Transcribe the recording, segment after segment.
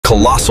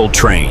Colossal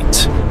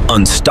trains,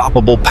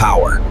 unstoppable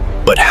power.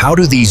 But how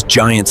do these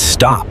giants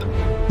stop?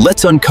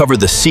 Let's uncover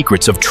the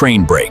secrets of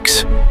train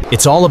brakes.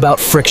 It's all about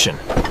friction.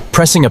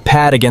 Pressing a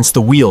pad against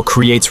the wheel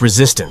creates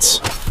resistance,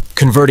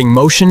 converting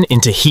motion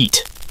into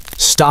heat,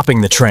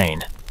 stopping the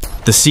train.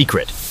 The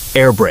secret: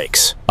 air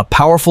brakes, a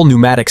powerful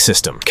pneumatic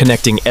system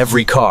connecting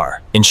every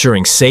car,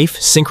 ensuring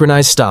safe,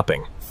 synchronized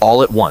stopping,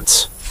 all at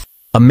once.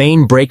 A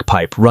main brake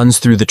pipe runs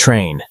through the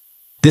train.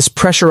 This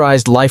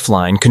pressurized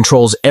lifeline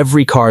controls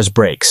every car's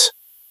brakes.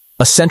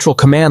 A central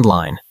command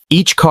line.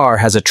 Each car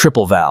has a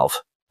triple valve.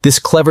 This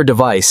clever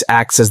device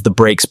acts as the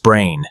brake's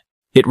brain.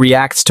 It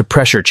reacts to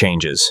pressure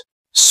changes.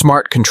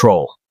 Smart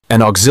control.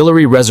 An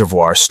auxiliary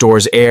reservoir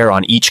stores air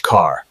on each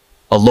car.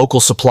 A local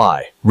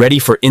supply, ready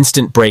for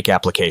instant brake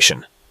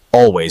application.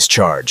 Always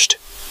charged.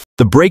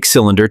 The brake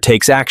cylinder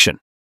takes action.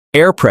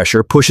 Air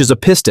pressure pushes a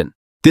piston.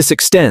 This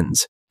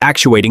extends,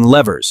 actuating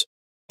levers.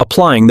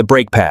 Applying the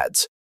brake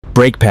pads.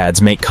 Brake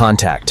pads make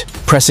contact,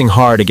 pressing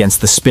hard against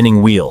the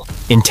spinning wheel.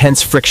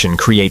 Intense friction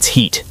creates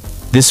heat.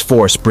 This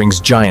force brings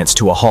giants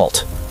to a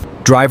halt.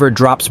 Driver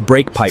drops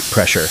brake pipe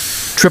pressure.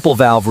 Triple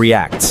valve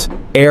reacts.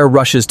 Air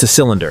rushes to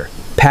cylinder.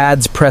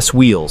 Pads press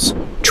wheels.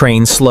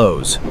 Train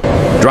slows.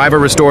 Driver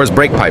restores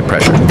brake pipe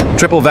pressure.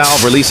 Triple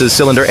valve releases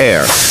cylinder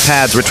air.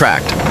 Pads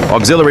retract.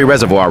 Auxiliary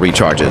reservoir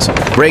recharges.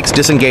 Brakes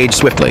disengage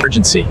swiftly.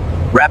 Emergency.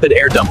 Rapid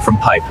air dump from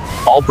pipe.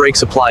 All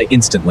brakes apply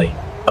instantly.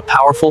 A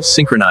powerful,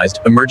 synchronized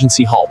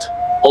emergency halt.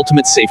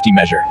 Ultimate safety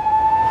measure.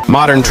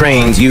 Modern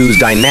trains use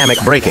dynamic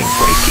braking.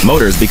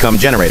 Motors become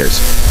generators,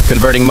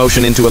 converting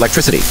motion into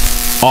electricity,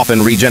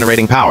 often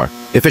regenerating power.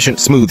 Efficient,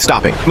 smooth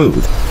stopping.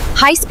 Smooth.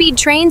 High-speed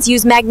trains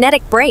use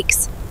magnetic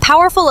brakes.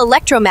 Powerful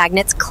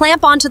electromagnets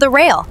clamp onto the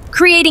rail,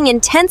 creating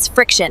intense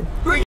friction.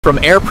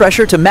 From air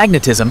pressure to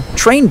magnetism,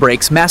 train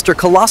brakes master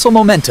colossal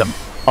momentum,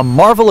 a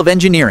marvel of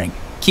engineering,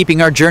 keeping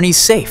our journeys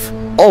safe,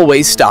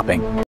 always stopping.